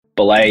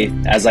Belay.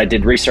 As I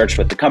did research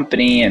with the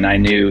company and I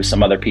knew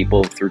some other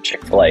people through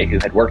Chick-fil-A who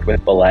had worked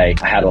with Belay,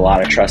 I had a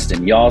lot of trust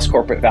in y'all's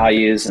corporate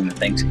values and the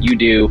things that you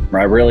do.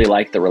 I really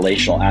like the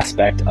relational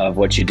aspect of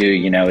what you do.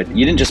 You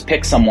didn't just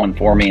pick someone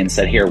for me and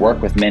said, here,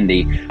 work with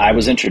Mindy. I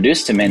was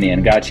introduced to Mindy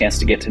and got a chance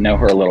to get to know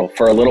her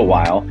for a little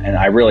while, and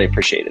I really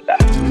appreciated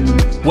that.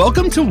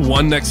 Welcome to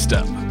One Next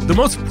Step, the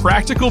most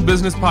practical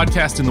business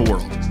podcast in the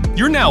world.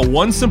 You're now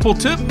one simple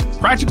tip,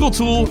 practical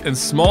tool, and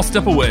small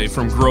step away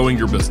from growing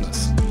your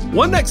business.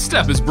 One Next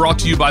Step is brought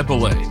to you by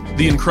Belay,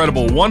 the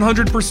incredible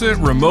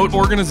 100% remote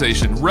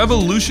organization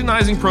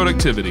revolutionizing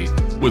productivity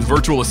with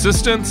virtual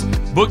assistants,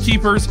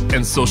 bookkeepers,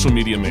 and social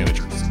media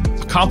managers.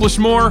 Accomplish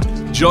more,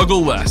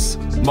 juggle less.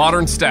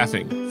 Modern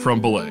staffing from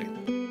Belay.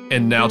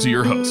 And now to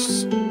your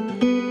hosts.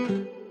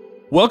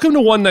 Welcome to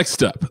One Next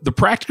Step, the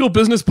practical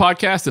business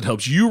podcast that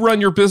helps you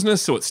run your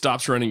business so it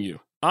stops running you.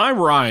 I'm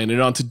Ryan,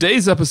 and on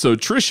today's episode,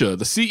 Trisha,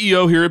 the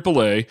CEO here at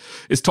Belay,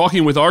 is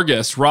talking with our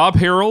guests, Rob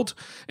Harold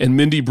and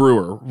Mindy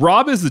Brewer.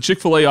 Rob is the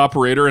Chick-fil-A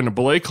operator and a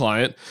Belay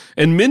client,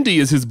 and Mindy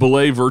is his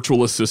Belay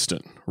virtual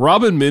assistant.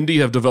 Rob and Mindy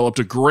have developed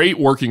a great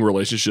working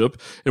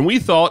relationship, and we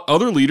thought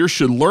other leaders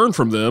should learn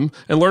from them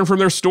and learn from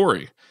their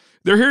story.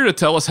 They're here to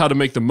tell us how to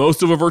make the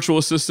most of a virtual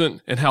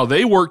assistant and how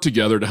they work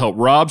together to help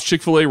Rob's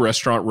Chick-fil-A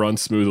restaurant run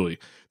smoothly.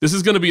 This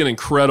is going to be an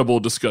incredible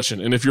discussion.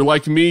 And if you're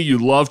like me, you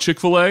love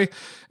Chick-fil-A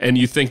and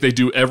you think they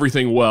do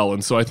everything well.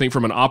 And so I think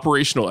from an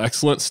operational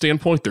excellence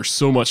standpoint, there's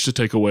so much to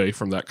take away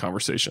from that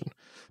conversation.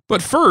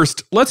 But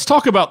first, let's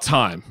talk about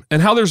time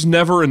and how there's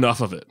never enough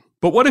of it.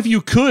 But what if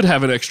you could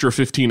have an extra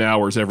 15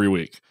 hours every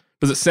week?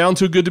 Does it sound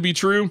too good to be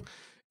true?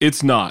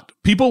 It's not.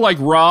 People like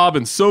Rob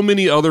and so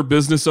many other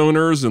business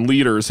owners and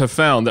leaders have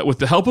found that with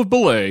the help of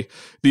Belay,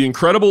 the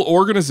incredible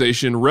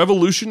organization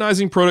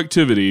revolutionizing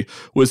productivity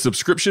with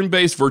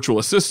subscription-based virtual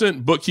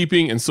assistant,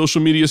 bookkeeping, and social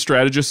media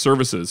strategist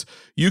services,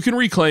 you can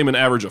reclaim an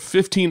average of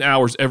 15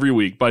 hours every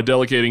week by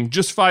delegating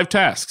just 5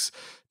 tasks.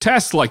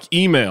 Tasks like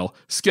email,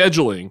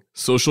 scheduling,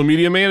 social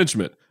media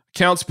management,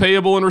 accounts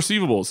payable and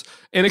receivables,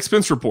 and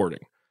expense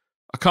reporting.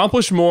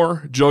 Accomplish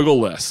more,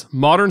 juggle less.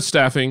 Modern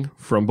staffing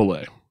from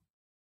Belay.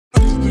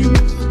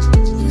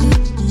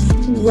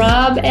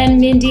 Rob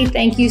and Mindy,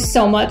 thank you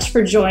so much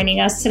for joining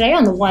us today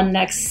on the One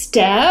Next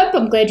Step.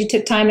 I'm glad you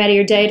took time out of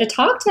your day to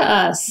talk to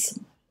us.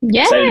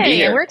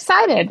 Yay, we're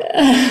excited.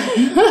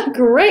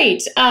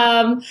 Great.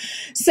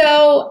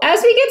 So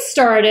as we get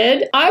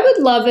started, I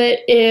would love it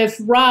if,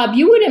 Rob,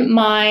 you wouldn't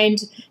mind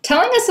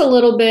telling us a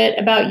little bit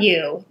about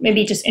you.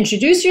 Maybe just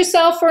introduce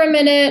yourself for a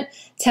minute,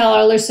 tell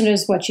our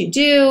listeners what you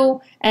do,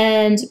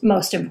 and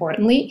most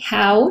importantly,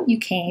 how you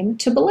came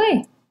to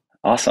Belay.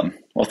 Awesome.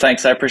 Well,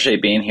 thanks. I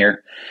appreciate being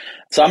here.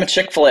 So I'm a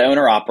Chick-fil-A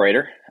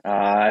owner-operator.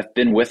 I've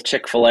been with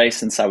Chick-fil-A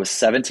since I was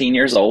 17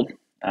 years old.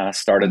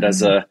 Started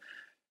as a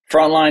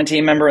frontline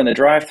team member in the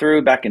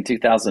drive-thru back in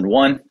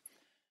 2001,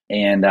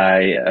 and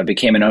I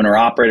became an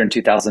owner-operator in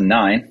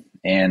 2009,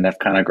 and I've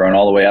kind of grown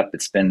all the way up.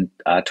 It's been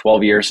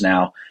 12 years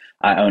now.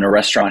 I own a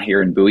restaurant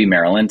here in Bowie,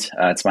 Maryland.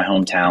 It's my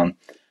hometown,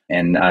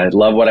 and I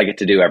love what I get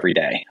to do every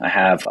day. I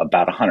have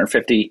about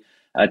 150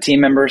 team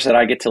members that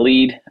I get to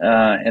lead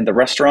in the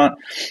restaurant,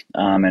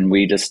 and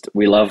we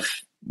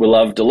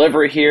love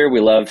delivery here. We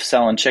love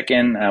selling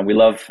chicken. We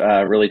love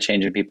really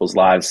changing people's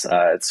lives.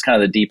 It's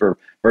kind of the deeper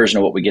version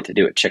of what we get to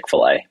do at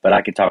Chick-fil-A, but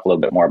I can talk a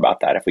little bit more about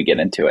that if we get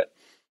into it.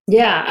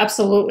 Yeah,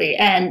 absolutely.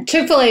 And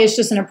Chick-fil-A is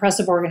just an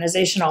impressive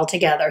organization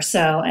altogether.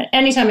 So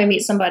anytime I meet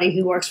somebody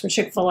who works for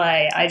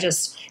Chick-fil-A, I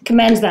just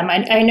commend them.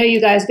 I know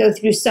you guys go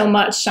through so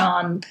much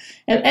on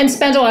and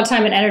spend a lot of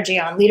time and energy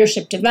on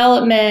leadership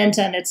development.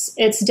 And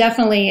it's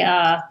definitely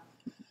an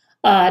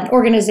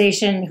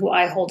organization who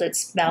I hold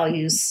its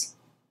values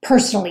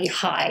personally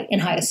in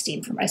high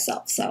esteem for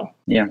myself. So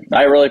yeah,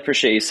 I really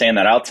appreciate you saying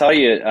that. I'll tell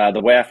you,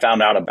 the way I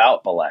found out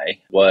about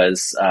Belay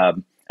was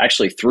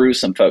actually through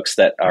some folks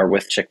that are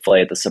with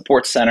Chick-fil-A at the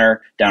support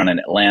center down in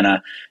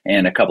Atlanta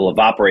and a couple of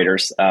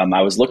operators.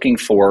 I was looking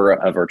for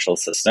a virtual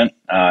assistant.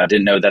 I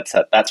didn't know that's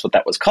what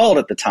that was called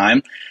at the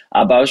time,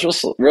 but I was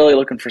just really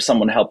looking for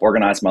someone to help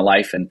organize my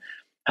life and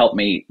help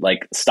me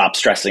stop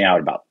stressing out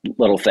about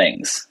little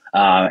things.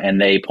 And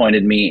they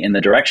pointed me in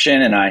the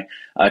direction, and I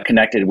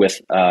connected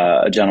with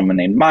a gentleman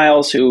named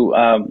Miles who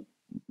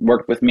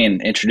worked with me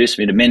and introduced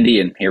me to Mindy,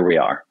 and here we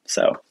are.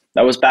 So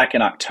that was back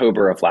in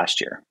October of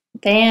last year.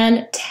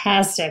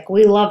 Fantastic.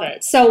 We love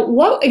it. So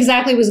what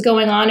exactly was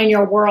going on in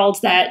your world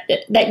that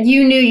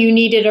you knew you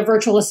needed a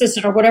virtual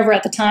assistant or whatever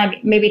at the time,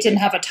 maybe didn't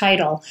have a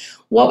title?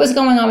 What was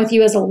going on with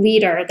you as a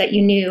leader that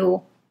you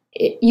knew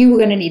you were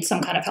going to need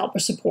some kind of help or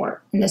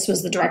support, and this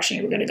was the direction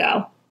you were going to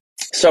go?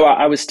 So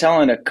I was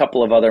telling a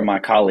couple of my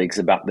colleagues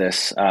about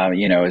this,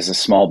 as a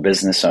small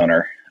business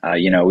owner,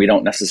 we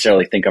don't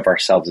necessarily think of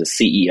ourselves as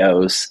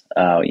CEOs.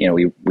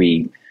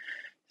 We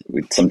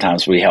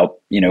sometimes we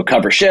help,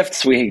 cover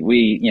shifts. We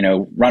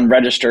run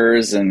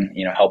registers and,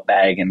 help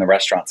bag in the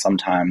restaurant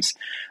sometimes.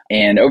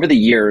 And over the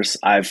years,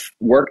 I've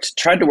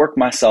tried to work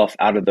myself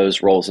out of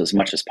those roles as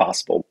much as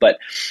possible. But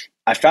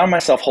I found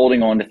myself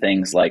holding on to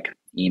things like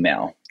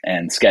email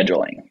and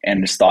scheduling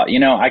and just thought,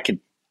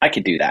 I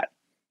could do that.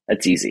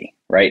 That's easy,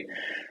 right?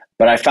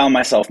 But I found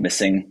myself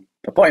missing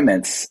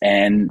appointments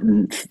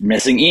and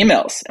missing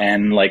emails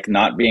and like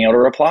not being able to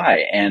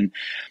reply. And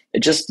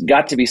it just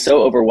got to be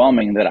so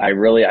overwhelming that I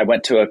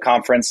went to a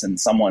conference and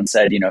someone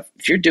said,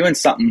 if you're doing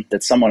something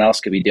that someone else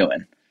could be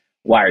doing,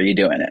 why are you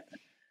doing it?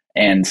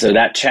 And so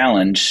that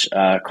challenge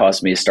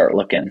caused me to start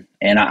looking.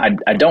 And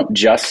I don't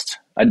just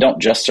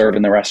serve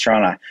in the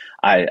restaurant.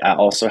 I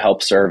also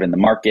help serve in the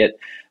market.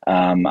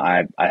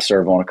 I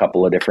serve on a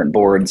couple of different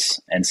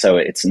boards. And so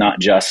it's not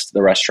just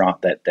the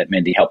restaurant that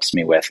Mindy helps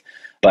me with,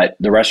 but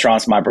the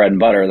restaurant's my bread and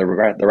butter.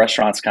 The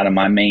restaurant's kind of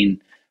my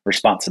main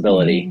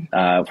responsibility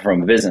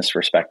from a business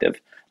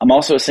perspective. I'm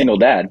also a single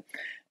dad.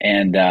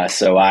 And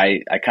so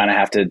I kind of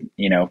have to,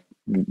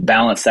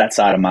 balance that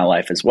side of my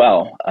life as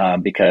well,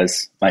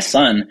 because my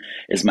son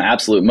is my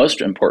absolute most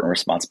important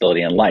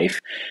responsibility in life.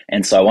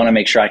 And so I want to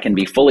make sure I can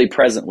be fully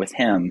present with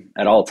him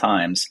at all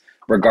times,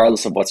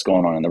 regardless of what's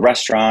going on in the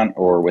restaurant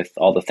or with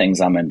all the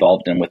things I'm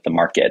involved in with the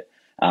market.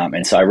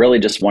 And so I really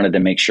just wanted to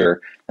make sure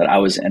that I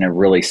was in a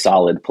really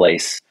solid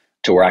place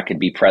to where I could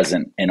be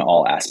present in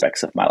all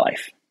aspects of my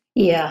life.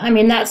 Yeah, I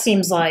mean, that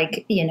seems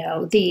like,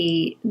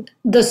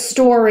 the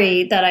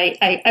story that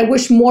I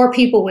wish more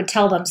people would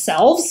tell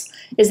themselves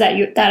is that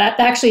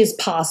actually is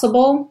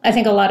possible. I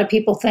think a lot of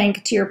people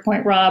think, to your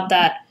point, Rob,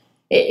 that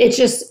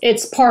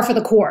it's par for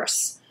the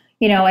course.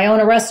 I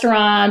own a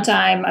restaurant,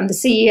 I'm the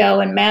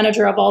CEO and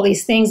manager of all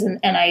these things, and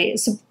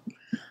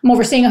I'm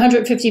overseeing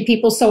 150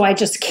 people, so I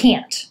just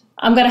can't.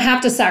 I'm going to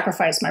have to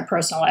sacrifice my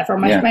personal life, or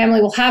my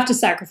family will have to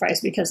sacrifice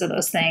because of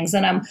those things.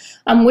 And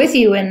I'm with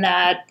you in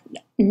that.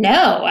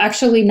 No,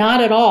 actually not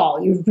at all.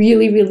 You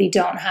really, really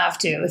don't have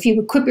to. If you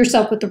equip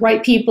yourself with the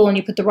right people and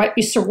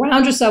you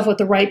surround yourself with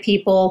the right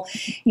people,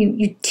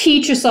 you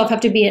teach yourself how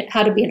to be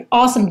an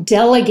awesome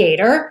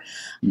delegator,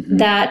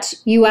 that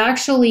you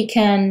actually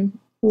can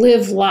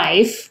live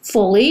life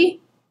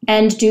fully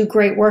and do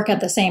great work at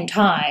the same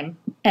time,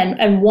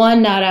 and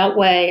one not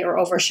outweigh or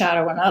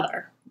overshadow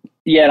another.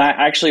 Yeah, and I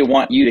actually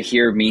want you to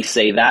hear me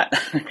say that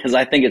because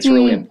I think it's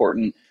really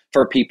important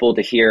for people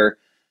to hear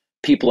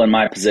people in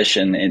my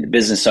position and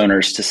business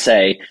owners to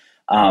say,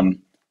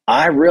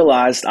 I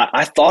realized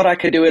I thought I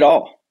could do it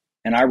all.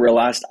 And I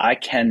realized I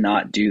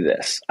cannot do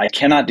this. I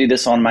cannot do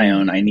this on my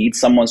own. I need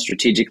someone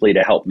strategically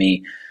to help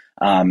me.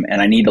 And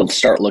I need to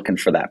start looking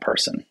for that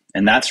person.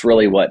 And that's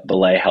really what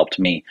Belay helped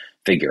me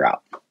figure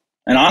out.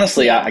 And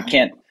honestly,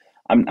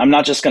 I'm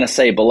not just going to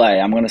say Belay.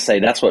 I'm going to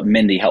say that's what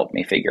Mindy helped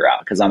me figure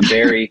out, because I'm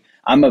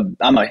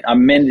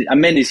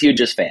Mindy's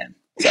hugest fan.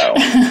 So,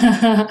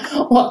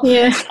 well,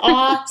 yes.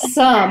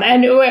 Awesome.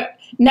 And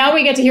now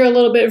we get to hear a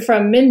little bit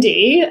from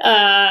Mindy,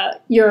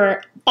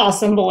 your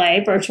awesome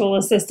Belay virtual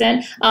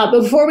assistant. But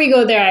before we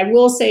go there, I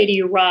will say to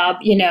you, Rob,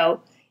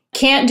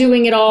 can't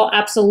doing it all,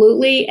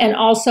 absolutely, and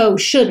also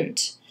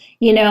shouldn't.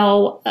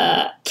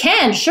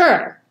 Can,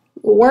 sure,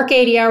 work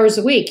 80 hours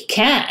a week,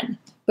 can,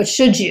 but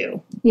should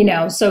you?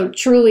 So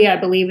truly, I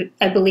believe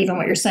in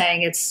what you're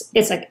saying. It's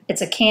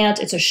a can't,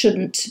 it's a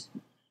shouldn't.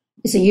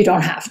 So you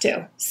don't have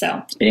to.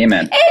 So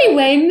amen.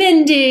 Anyway,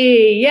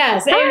 Mindy.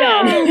 Yes,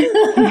 amen.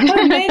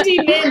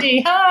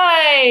 Mindy,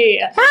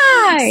 hi.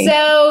 Hi.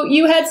 So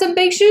you had some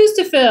big shoes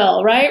to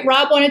fill, right?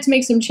 Rob wanted to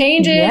make some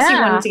changes. Yeah.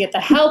 He wanted to get the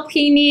help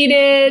he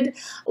needed.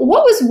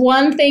 What was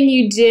one thing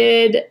you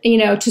did,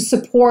 to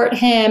support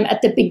him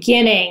at the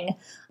beginning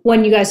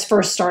when you guys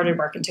first started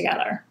working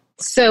together?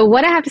 So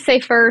what I have to say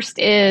first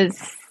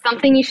is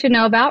something you should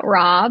know about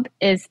Rob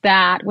is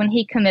that when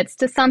he commits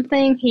to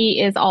something,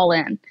 he is all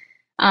in.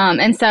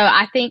 And so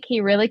I think he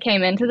really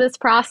came into this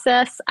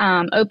process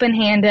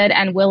open-handed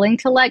and willing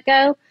to let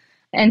go.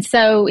 And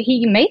so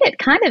he made it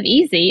kind of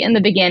easy in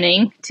the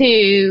beginning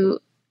to,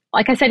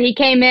 like I said, he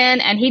came in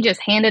and he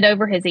just handed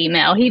over his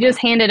email. He just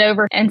handed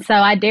over. And so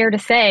I dare to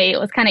say it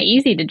was kind of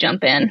easy to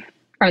jump in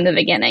from the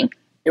beginning.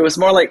 It was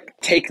more like,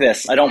 take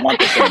this. I don't want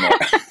this anymore.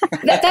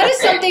 That is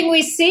something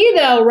we see,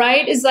 though,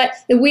 right? Is that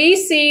we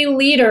see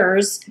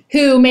leaders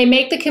who may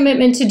make the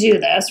commitment to do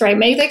this, right?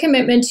 Make the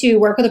commitment to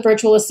work with a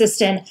virtual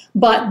assistant,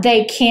 but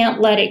they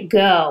can't let it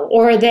go,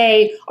 or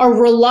they are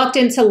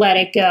reluctant to let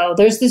it go.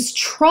 There's this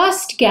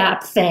trust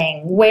gap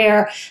thing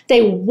where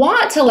they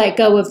want to let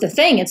go of the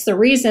thing. It's the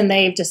reason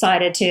they've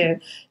decided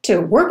to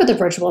work with a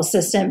virtual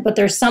assistant, but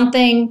there's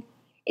something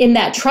in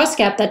that trust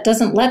gap that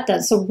doesn't let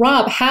that. So,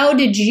 Rob, how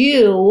did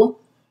you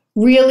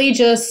really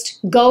just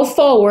go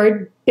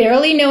forward,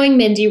 barely knowing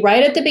Mindy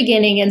right at the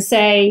beginning, and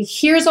say,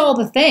 here's all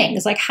the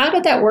things? Like, how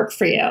did that work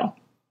for you?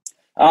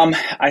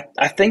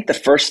 I think the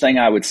first thing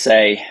I would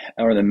say,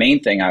 or the main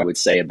thing I would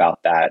say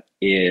about that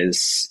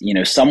is,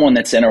 someone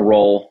that's in a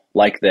role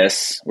like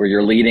this, where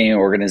you're leading an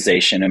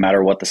organization, no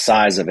matter what the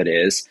size of it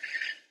is,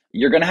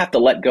 you're going to have to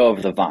let go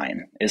of the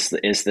vine is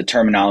the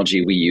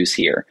terminology we use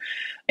here.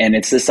 And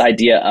it's this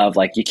idea of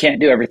like, you can't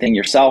do everything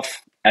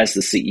yourself. As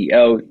the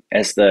CEO,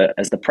 as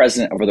the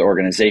president over the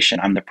organization,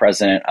 I'm the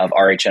president of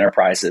RH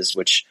Enterprises,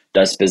 which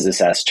does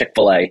business as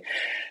Chick-fil-A.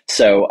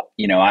 So,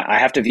 I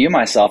have to view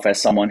myself as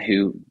someone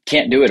who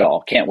can't do it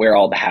all, can't wear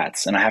all the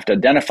hats. And I have to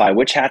identify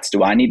which hats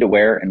do I need to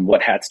wear and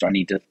what hats do I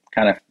need to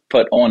kind of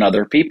put on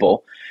other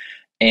people.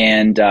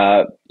 And,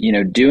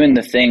 doing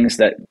the things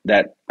that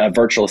a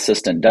virtual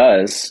assistant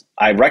does,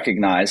 I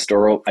recognized,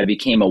 or I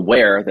became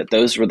aware that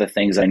those were the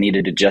things I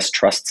needed to just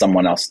trust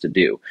someone else to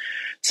do.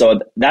 So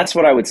that's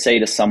what I would say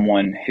to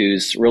someone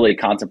who's really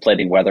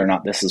contemplating whether or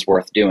not this is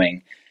worth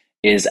doing,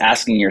 is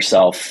asking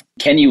yourself,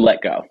 can you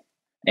let go?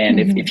 And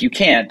if you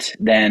can't,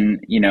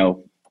 then,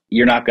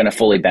 you're not going to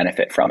fully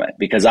benefit from it,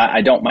 because I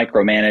don't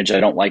micromanage.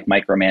 I don't like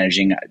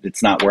micromanaging.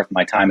 It's not worth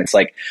my time. It's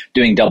like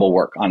doing double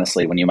work,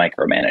 honestly, when you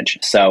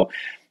micromanage. So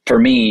for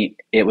me,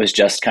 it was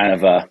just kind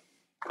of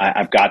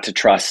I've got to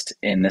trust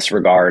in this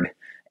regard.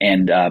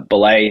 And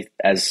Belay,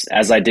 as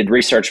I did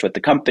research with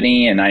the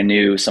company, and I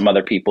knew some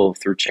other people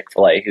through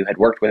Chick-fil-A who had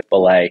worked with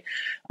Belay,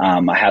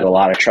 I had a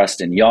lot of trust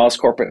in y'all's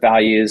corporate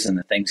values and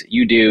the things that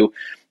you do.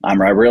 I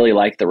really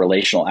like the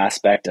relational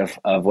aspect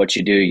of what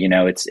you do.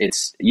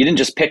 It's you didn't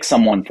just pick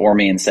someone for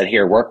me and said,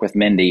 here, work with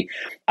Mindy.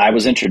 I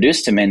was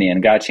introduced to Mindy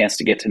and got a chance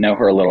to get to know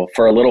her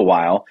for a little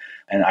while.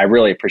 And I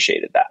really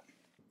appreciated that.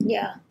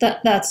 Yeah,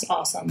 that's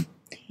awesome.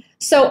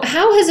 So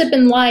how has it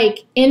been like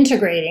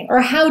integrating, or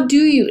how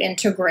do you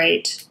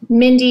integrate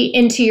Mindy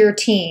into your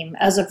team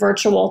as a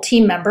virtual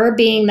team member,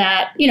 being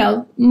that,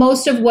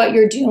 most of what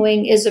you're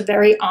doing is a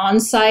very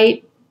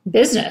on-site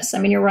business? I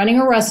mean, you're running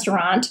a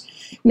restaurant.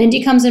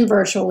 Mindy comes in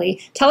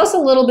virtually. Tell us a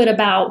little bit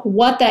about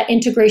what that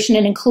integration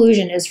and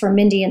inclusion is for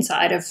Mindy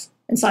inside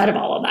of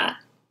all of that.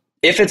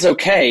 If it's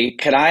okay,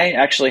 could I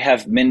actually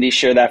have Mindy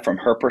share that from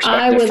her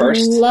perspective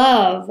first? I would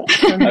love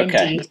for Mindy.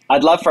 Okay.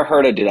 I'd love for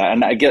her to do that.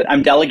 And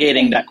I'm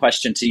delegating that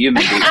question to you,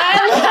 Mindy.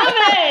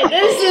 I love it.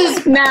 This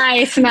is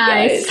nice.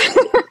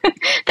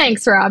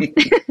 Thanks, Rob.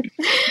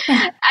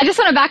 I just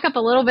want to back up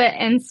a little bit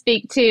and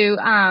speak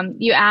to,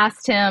 you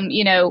asked him,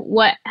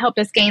 what helped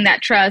us gain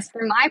that trust.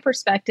 From my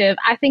perspective,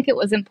 I think it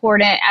was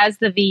important as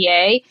the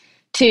VA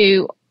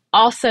to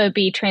also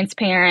be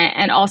transparent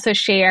and also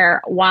share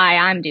why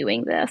I'm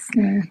doing this.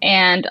 Mm.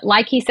 And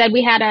like he said,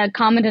 we had a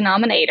common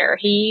denominator.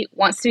 He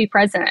wants to be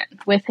present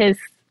with his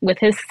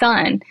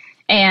son,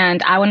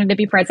 and I wanted to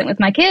be present with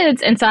my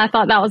kids. And so I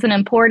thought that was an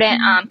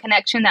important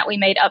connection that we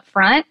made up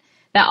front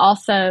that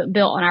also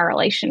built on our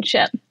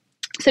relationship.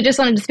 So just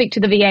wanted to speak to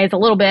the VAs a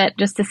little bit,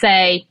 just to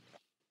say,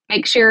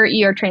 make sure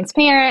you're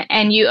transparent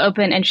and you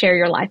open and share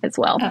your life as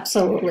well.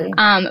 Absolutely.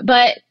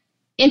 But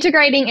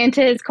integrating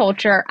into his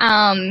culture,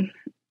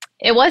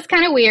 it was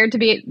kind of weird to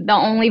be the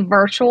only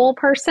virtual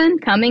person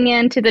coming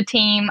into the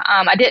team.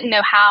 I didn't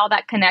know how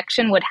that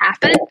connection would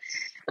happen,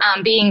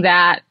 being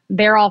that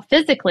they're all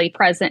physically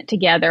present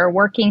together,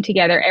 working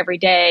together every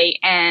day.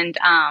 And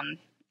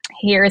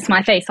here's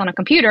my face on a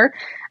computer,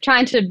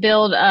 trying to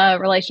build a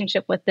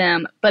relationship with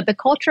them. But the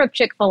culture of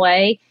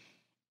Chick-fil-A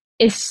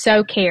is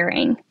so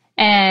caring,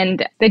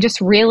 and they just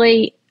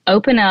really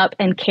open up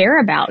and care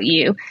about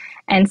you.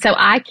 And so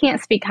I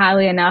can't speak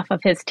highly enough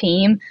of his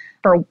team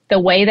for the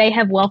way they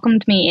have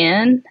welcomed me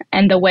in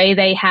and the way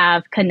they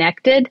have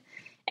connected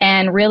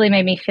and really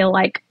made me feel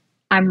like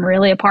I'm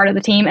really a part of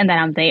the team and that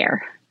I'm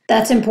there.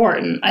 That's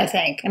important, I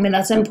think. I mean,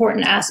 that's an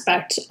important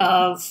aspect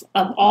of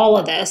all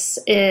of this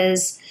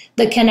is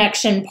the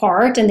connection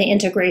part and the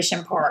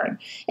integration part.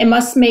 It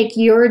must make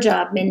your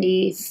job,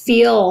 Mindy,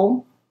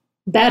 feel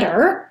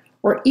better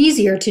or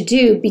easier to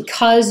do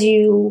because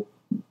you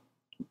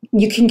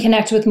can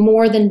connect with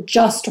more than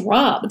just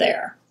Rob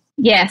there.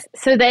 Yes.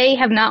 So they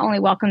have not only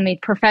welcomed me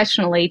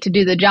professionally to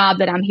do the job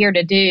that I'm here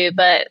to do,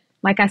 but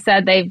like I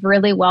said, they've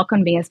really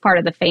welcomed me as part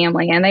of the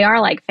family, and they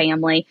are like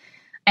family.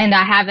 And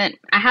I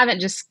haven't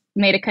just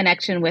made a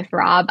connection with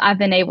Rob. I've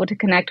been able to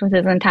connect with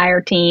his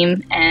entire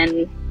team,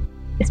 and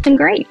it's been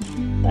great.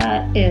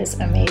 That is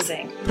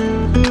amazing.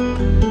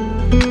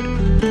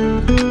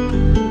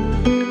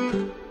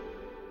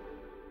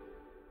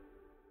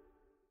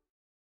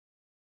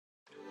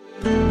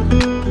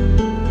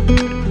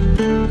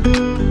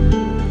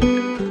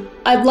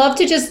 I'd love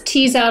to just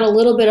tease out a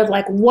little bit of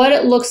like what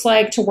it looks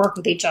like to work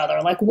with each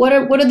other. Like what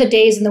are the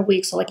days and the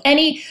weeks? So like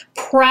any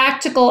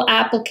practical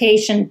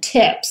application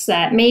tips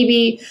that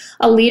maybe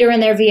a leader in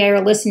their VA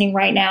are listening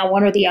right now,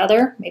 one or the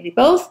other, maybe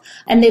both,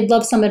 and they'd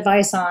love some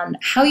advice on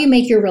how you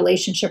make your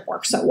relationship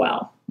work so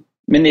well.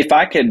 Mindy, if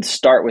I could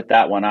start with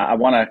that one, I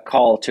want to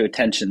call to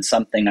attention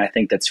something I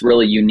think that's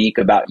really unique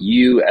about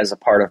you as a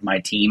part of my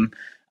team.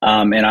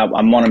 And I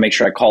want to make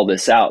sure I call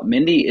this out.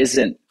 Mindy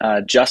isn't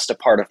just a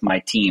part of my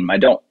team. I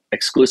don't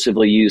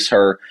exclusively use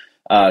her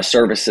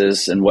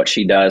services and what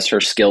she does,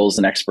 her skills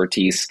and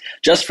expertise,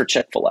 just for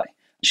Chick-fil-A.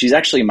 She's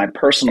actually my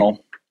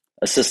personal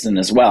assistant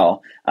as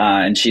well,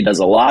 and she does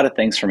a lot of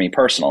things for me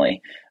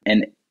personally.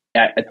 And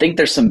I think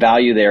there's some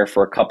value there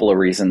for a couple of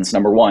reasons.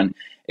 Number one,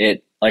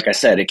 like I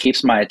said, it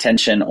keeps my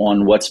attention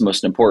on what's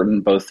most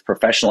important, both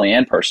professionally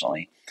and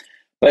personally.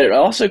 But it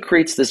also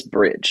creates this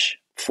bridge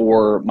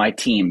for my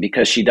team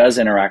because she does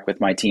interact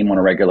with my team on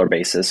a regular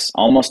basis,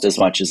 almost as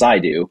much as I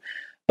do.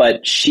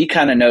 But she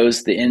kind of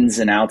knows the ins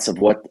and outs of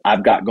what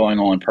I've got going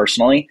on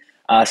personally,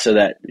 so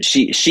that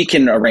she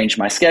can arrange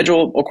my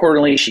schedule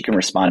accordingly. She can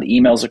respond to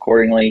emails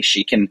accordingly.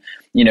 She can,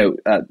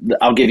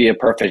 I'll give you a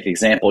perfect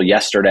example.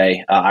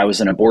 Yesterday, I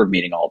was in a board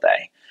meeting all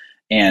day.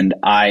 And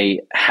I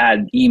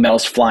had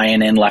emails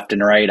flying in left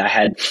and right. I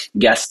had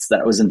guests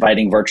that I was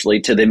inviting virtually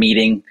to the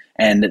meeting,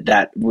 and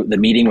that the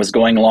meeting was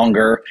going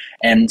longer.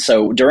 And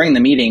so during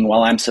the meeting,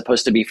 while I'm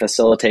supposed to be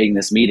facilitating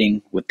this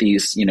meeting with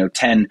these,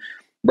 10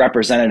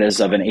 representatives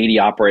of an 80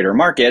 operator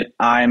market,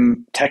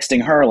 I'm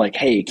texting her like,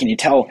 hey, can you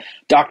tell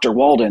Dr.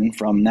 Walden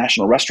from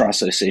National Restaurant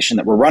Association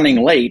that we're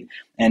running late,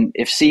 and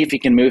see if he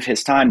can move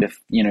his time to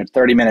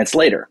 30 minutes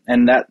later.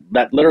 And that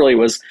literally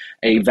was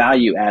a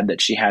value add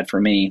that she had for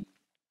me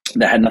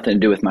that had nothing to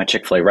do with my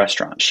Chick-fil-A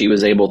restaurant. She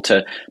was able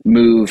to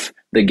move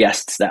the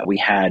guests that we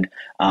had.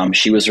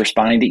 She was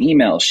responding to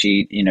emails.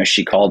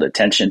 She called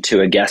attention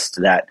to a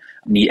guest that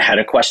had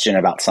a question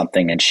about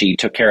something, and she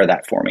took care of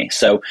that for me.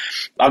 So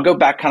I'll go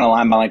back kind of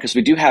line by line, because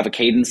we do have a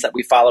cadence that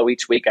we follow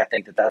each week. I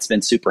think that that's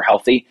been super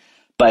healthy,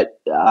 but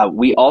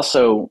we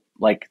also,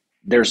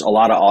 there's a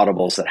lot of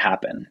audibles that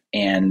happen.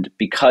 And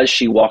because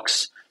she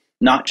walks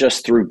not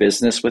just through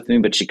business with me,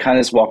 but she kind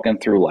of is walking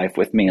through life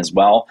with me as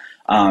well.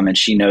 And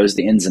she knows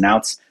the ins and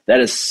outs. That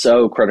is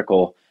so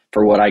critical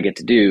for what I get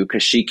to do,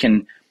 because she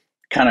can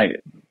kind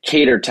of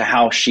cater to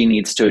how she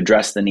needs to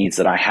address the needs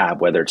that I have,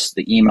 whether it's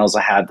the emails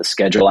I have, the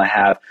schedule I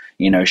have.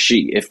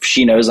 If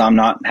she knows I'm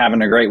not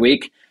having a great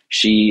week,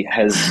 she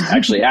has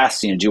actually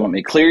asked, do you want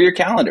me to clear your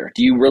calendar?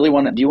 Do you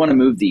want to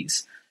move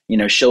these?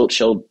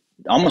 She'll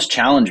almost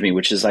challenge me,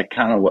 which is like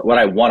kind of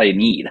what I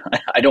need.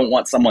 I don't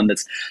want someone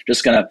that's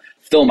just going to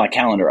fill my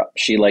calendar up.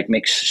 She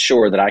makes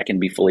sure that I can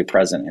be fully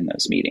present in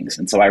those meetings.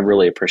 And so I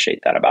really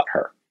appreciate that about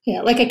her.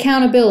 Yeah, like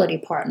accountability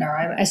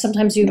partner. I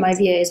sometimes view my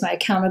VA as my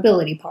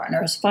accountability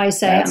partner. So if I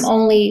say I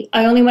only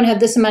want to have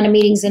this amount of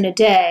meetings in a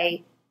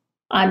day,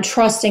 I'm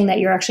trusting that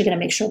you're actually going to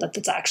make sure that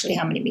that's actually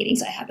how many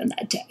meetings I have in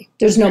that day.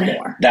 There's no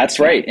more. That's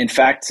right. In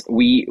fact,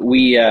 we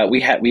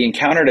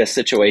encountered a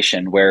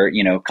situation where,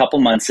 a couple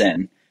months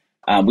in,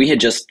 we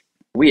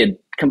had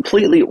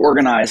completely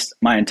organized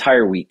my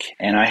entire week,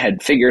 and I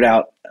had figured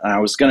out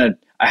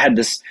I had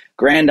this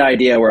grand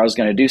idea where I was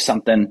going to do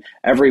something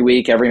every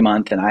week, every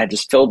month, and I had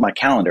just filled my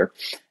calendar.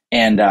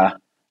 And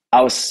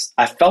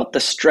I felt the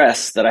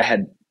stress that I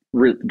had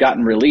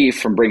gotten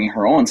relief from bringing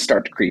her on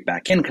start to creep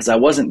back in, because I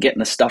wasn't getting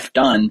the stuff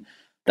done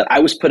that I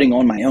was putting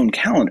on my own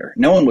calendar.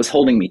 No one was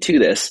holding me to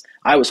this.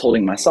 I was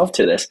holding myself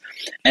to this.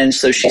 And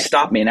so she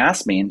stopped me and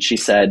asked me, and she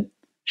said,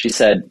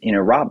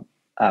 Rob,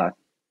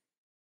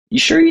 you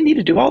sure you need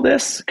to do all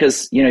this?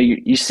 Because,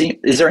 you see,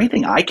 is there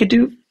anything I could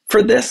do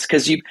for this?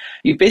 Because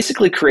you've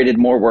basically created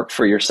more work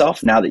for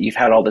yourself now that you've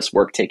had all this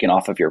work taken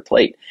off of your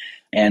plate.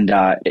 And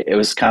it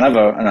was kind of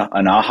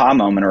an aha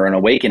moment, or an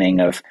awakening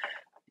of,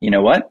 you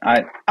know what,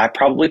 I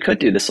probably could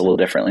do this a little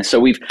differently.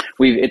 So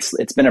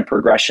it's been a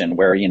progression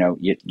where,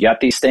 you got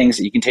these things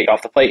that you can take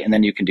off the plate, and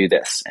then you can do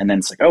this. And then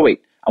it's like, oh, wait,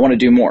 I want to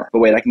do more. But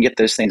wait, I can get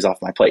those things off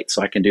my plate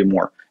so I can do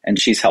more. And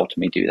she's helped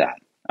me do that.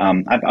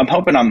 I'm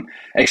hoping I'm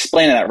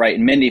explaining that right.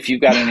 And Mindy, if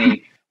you've got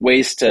any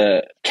ways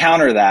to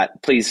counter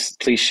that, please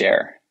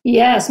share.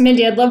 Yes,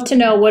 Mindy, I'd love to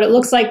know what it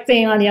looks like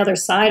being on the other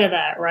side of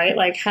that, right?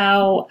 Like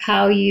how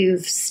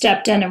you've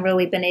stepped in and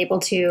really been able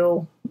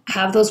to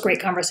have those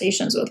great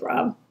conversations with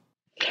Rob.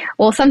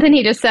 Well, something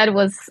he just said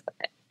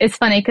it's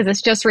funny because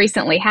it's just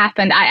recently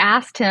happened. I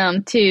asked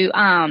him to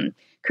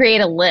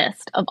create a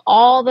list of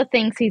all the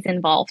things he's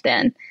involved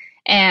in.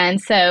 And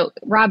so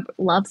Rob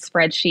loves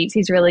spreadsheets.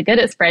 He's really good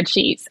at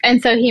spreadsheets.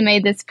 And so he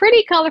made this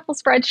pretty colorful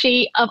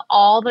spreadsheet of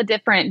all the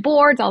different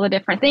boards, all the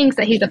different things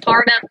that he's a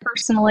part of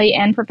personally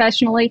and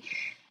professionally.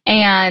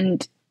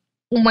 And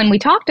when we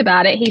talked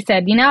about it, he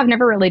said, I've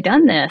never really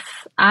done this.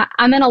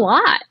 I'm in a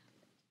lot.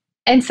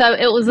 And so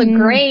it was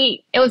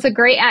a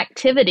great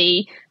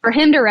activity for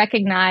him to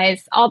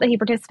recognize all that he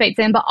participates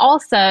in, but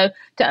also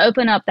to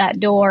open up that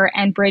door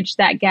and bridge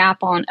that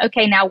gap on,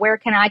 okay, now where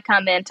can I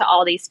come into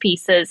all these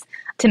pieces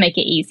to make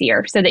it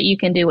easier so that you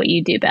can do what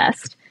you do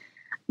best.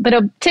 But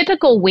a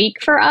typical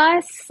week for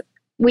us,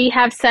 we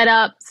have set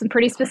up some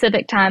pretty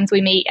specific times.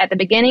 We meet at the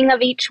beginning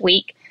of each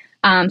week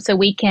so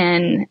we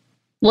can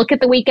look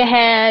at the week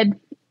ahead,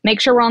 make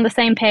sure we're on the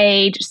same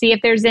page, see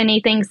if there's any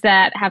things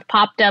that have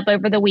popped up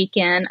over the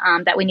weekend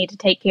that we need to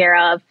take care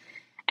of.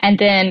 And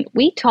then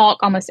we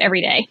talk almost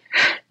every day,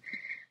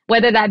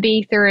 whether that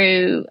be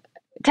through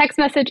text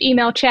message,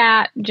 email,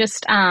 chat,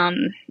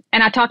 and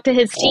I talk to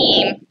his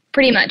team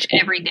pretty much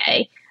every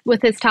day.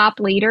 With his top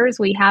leaders,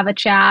 we have a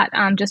chat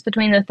just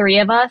between the three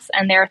of us,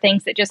 and there are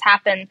things that just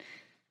happen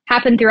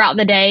throughout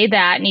the day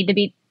that need to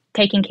be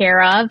taken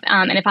care of.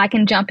 And if I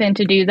can jump in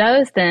to do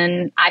those,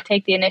 then I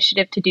take the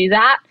initiative to do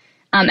that.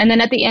 And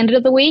then at the end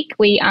of the week,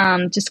 we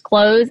just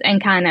close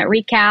and kind of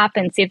recap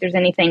and see if there's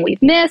anything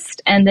we've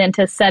missed, and then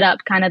to set up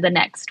kind of the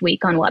next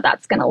week on what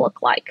that's going to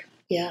look like.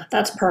 Yeah,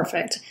 that's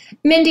perfect.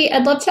 Mindy,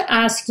 I'd love to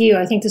ask you,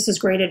 I think this is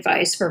great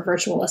advice for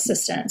virtual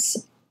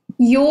assistants.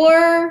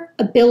 Your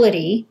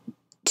ability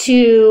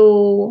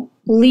to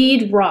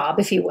lead Rob,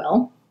 if you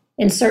will,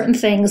 in certain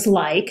things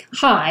like,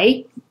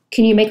 hi,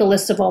 can you make a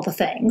list of all the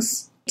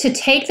things? To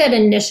take that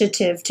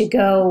initiative to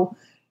go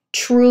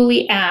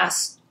truly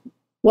ask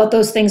what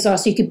those things are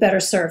so you could better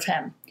serve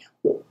him.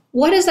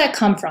 What does that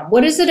come from?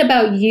 What is it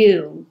about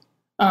you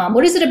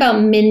What is it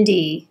about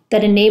Mindy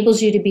that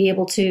enables you to be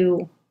able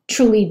to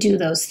truly do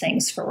those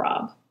things for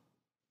Rob?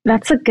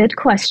 That's a good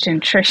question,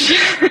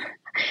 Trish.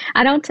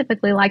 I don't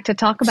typically like to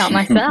talk about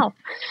myself.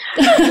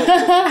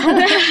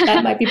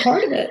 That might be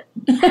part of it.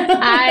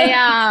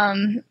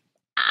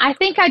 I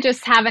think I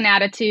just have an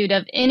attitude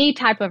of any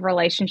type of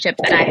relationship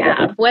that I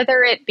have,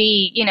 whether it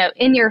be,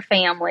 in your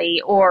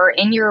family or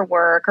in your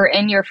work or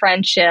in your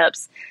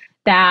friendships,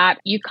 that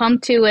you come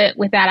to it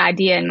with that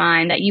idea in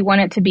mind, that you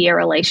want it to be a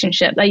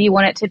relationship, that you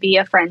want it to be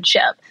a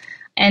friendship.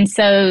 And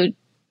so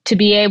to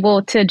be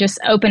able to just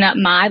open up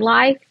my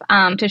life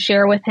to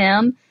share with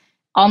him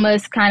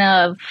almost kind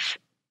of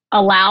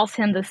allows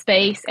him the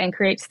space and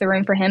creates the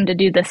room for him to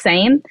do the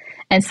same.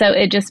 And so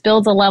it just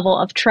builds a level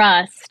of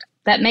trust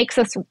that makes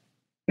us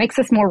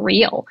more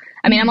real.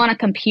 I mean, I'm on a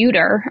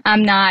computer.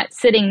 I'm not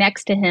sitting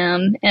next to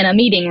him in a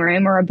meeting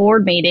room or a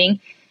board meeting.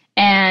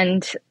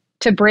 And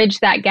to bridge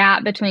that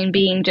gap between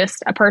being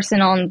just a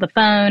person on the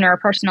phone or a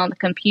person on the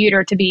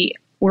computer to be,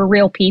 we're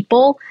real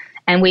people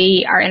and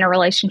we are in a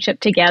relationship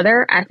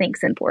together, I think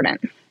is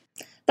important.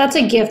 That's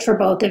a gift for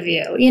both of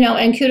you,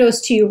 and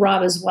kudos to you,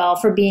 Rob, as well,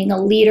 for being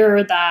a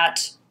leader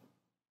that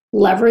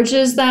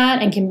leverages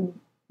that and can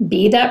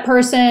be that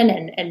person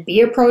and be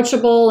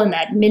approachable, and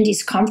that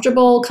Mindy's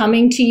comfortable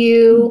coming to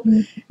you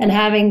and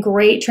having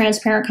great,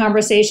 transparent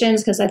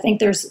conversations. Because I think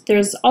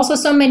there's also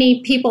so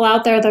many people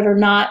out there that are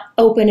not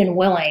open and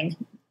willing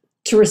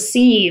to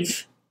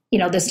receive,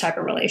 this type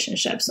of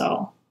relationship.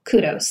 So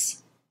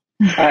kudos.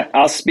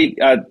 I'll speak.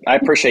 I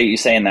appreciate you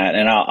saying that,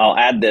 and I'll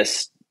add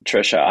this,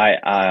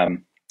 Trisha.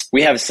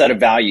 We have a set of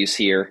values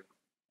here.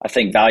 I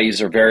think values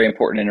are very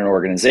important in an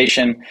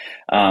organization.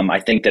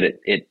 I think that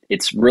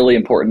it's really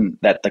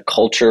important that the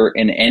culture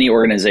in any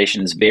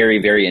organization is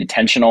very, very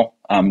intentional.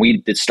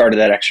 We started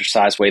that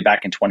exercise way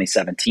back in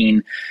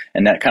 2017,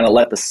 and that kind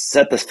of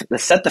set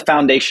the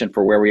foundation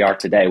for where we are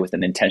today with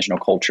an intentional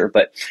culture.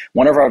 But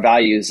one of our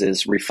values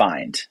is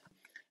refined.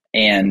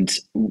 And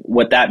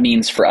what that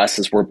means for us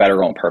is we're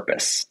better on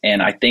purpose.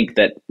 And I think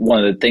that one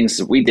of the things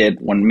that we did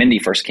when Mindy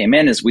first came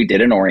in is we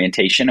did an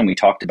orientation and we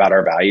talked about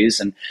our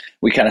values, and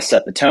we kind of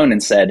set the tone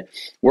and said,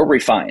 we're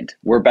refined,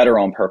 we're better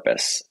on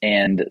purpose.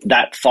 And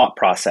that thought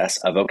process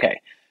of,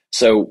 okay,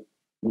 so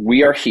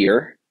we are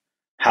here,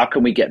 how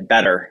can we get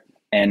better?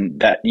 And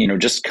that,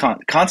 just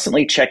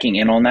constantly checking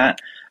in on that.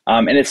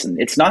 And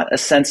it's not a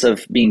sense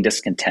of being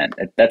discontent.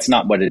 That's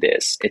not what it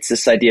is. It's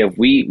this idea of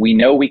we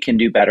know we can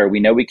do better. We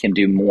know we can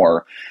do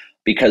more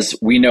because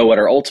we know what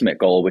our ultimate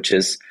goal, which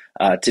is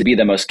to be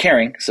the most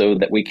caring so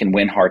that we can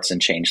win hearts and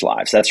change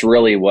lives. That's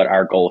really what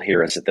our goal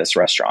here is at this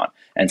restaurant.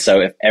 And so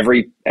if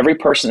every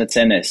person that's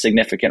in a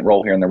significant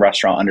role here in the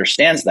restaurant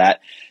understands that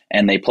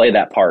and they play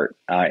that part,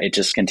 it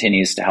just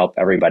continues to help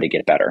everybody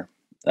get better.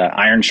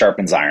 Iron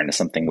sharpens iron is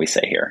something we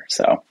say here.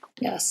 So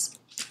yes.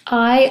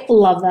 I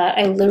love that.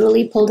 I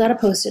literally pulled out a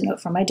Post-it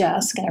note from my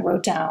desk and I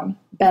wrote down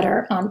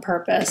better on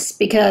purpose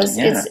because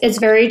it's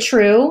very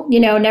true.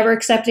 Never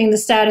accepting the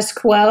status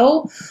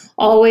quo,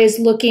 always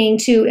looking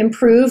to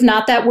improve.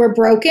 Not that we're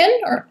broken,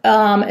 or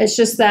it's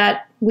just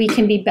that we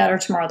can be better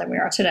tomorrow than we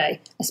are today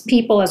as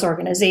people, as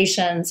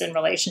organizations, and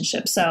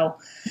relationships. So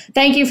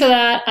thank you for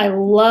that. I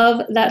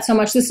love that so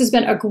much. This has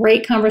been a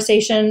great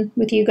conversation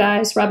with you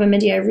guys, Rob and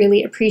Mindy. I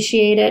really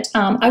appreciate it.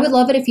 I would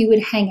love it if you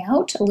would hang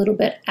out a little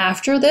bit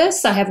after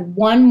this. I have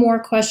one more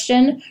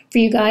question for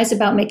you guys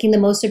about making the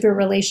most of your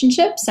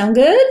relationship. Sound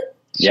good?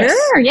 Yes.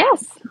 Sure,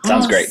 yes.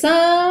 Sounds great.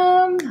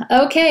 Awesome.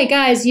 Okay,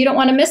 guys, you don't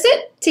want to miss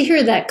it. To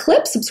hear that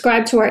clip,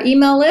 subscribe to our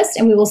email list,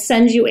 and we will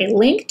send you a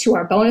link to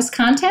our bonus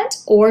content,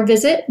 or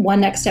visit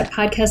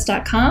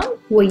onenextsteppodcast.com,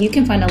 where you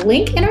can find a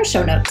link in our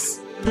show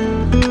notes.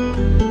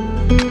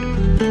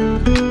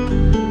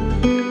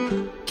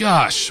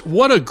 Gosh,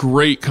 what a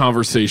great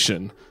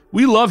conversation.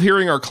 We love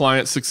hearing our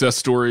clients' success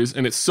stories,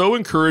 and it's so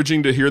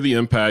encouraging to hear the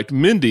impact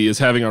Mindy is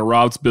having on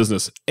Rob's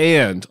business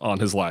and on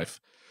his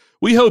life.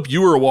 We hope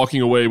you are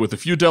walking away with a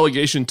few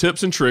delegation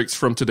tips and tricks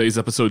from today's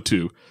episode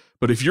too.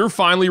 But if you're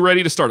finally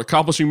ready to start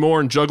accomplishing more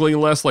and juggling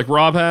less like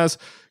Rob has,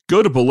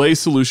 go to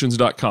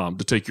belaysolutions.com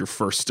to take your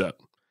first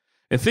step.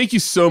 And thank you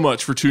so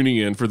much for tuning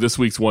in for this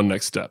week's One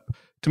Next Step.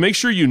 To make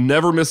sure you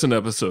never miss an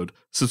episode,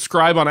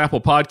 subscribe on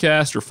Apple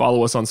Podcasts or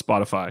follow us on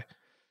Spotify.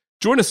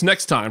 Join us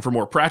next time for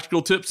more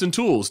practical tips and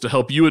tools to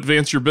help you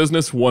advance your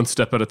business one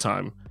step at a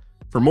time.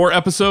 For more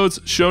episodes,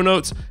 show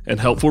notes, and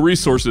helpful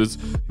resources,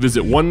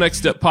 visit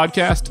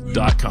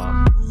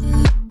onenextsteppodcast.com.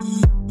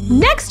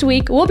 Next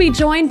week, we'll be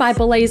joined by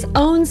Belay's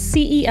own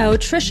CEO,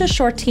 Trisha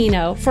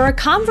Shortino, for a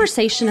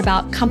conversation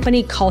about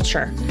company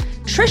culture.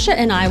 Trisha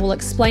and I will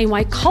explain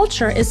why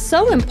culture is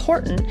so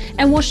important,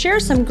 and we'll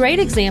share some great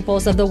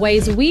examples of the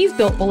ways we've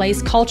built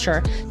Belay's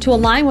culture to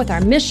align with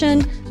our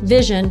mission,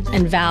 vision,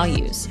 and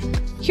values.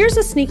 Here's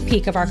a sneak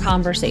peek of our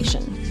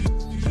conversation.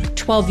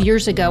 12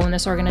 years ago when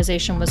this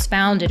organization was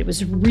founded, it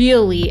was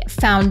really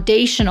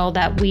foundational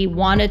that we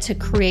wanted to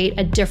create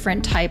a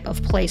different type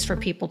of place for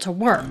people to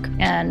work.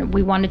 And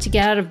we wanted to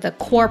get out of the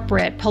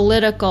corporate,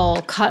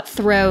 political,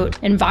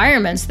 cutthroat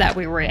environments that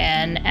we were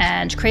in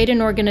and create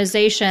an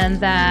organization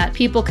that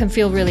people can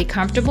feel really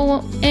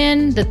comfortable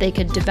in, that they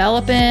could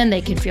develop in,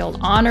 they could feel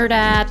honored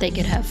at, they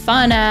could have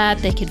fun at,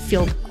 they could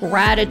feel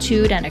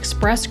gratitude and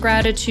express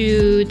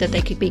gratitude, that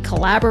they could be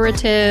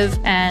collaborative,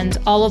 and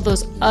all of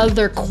those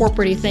other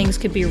corporate things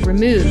could be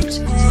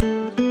removed.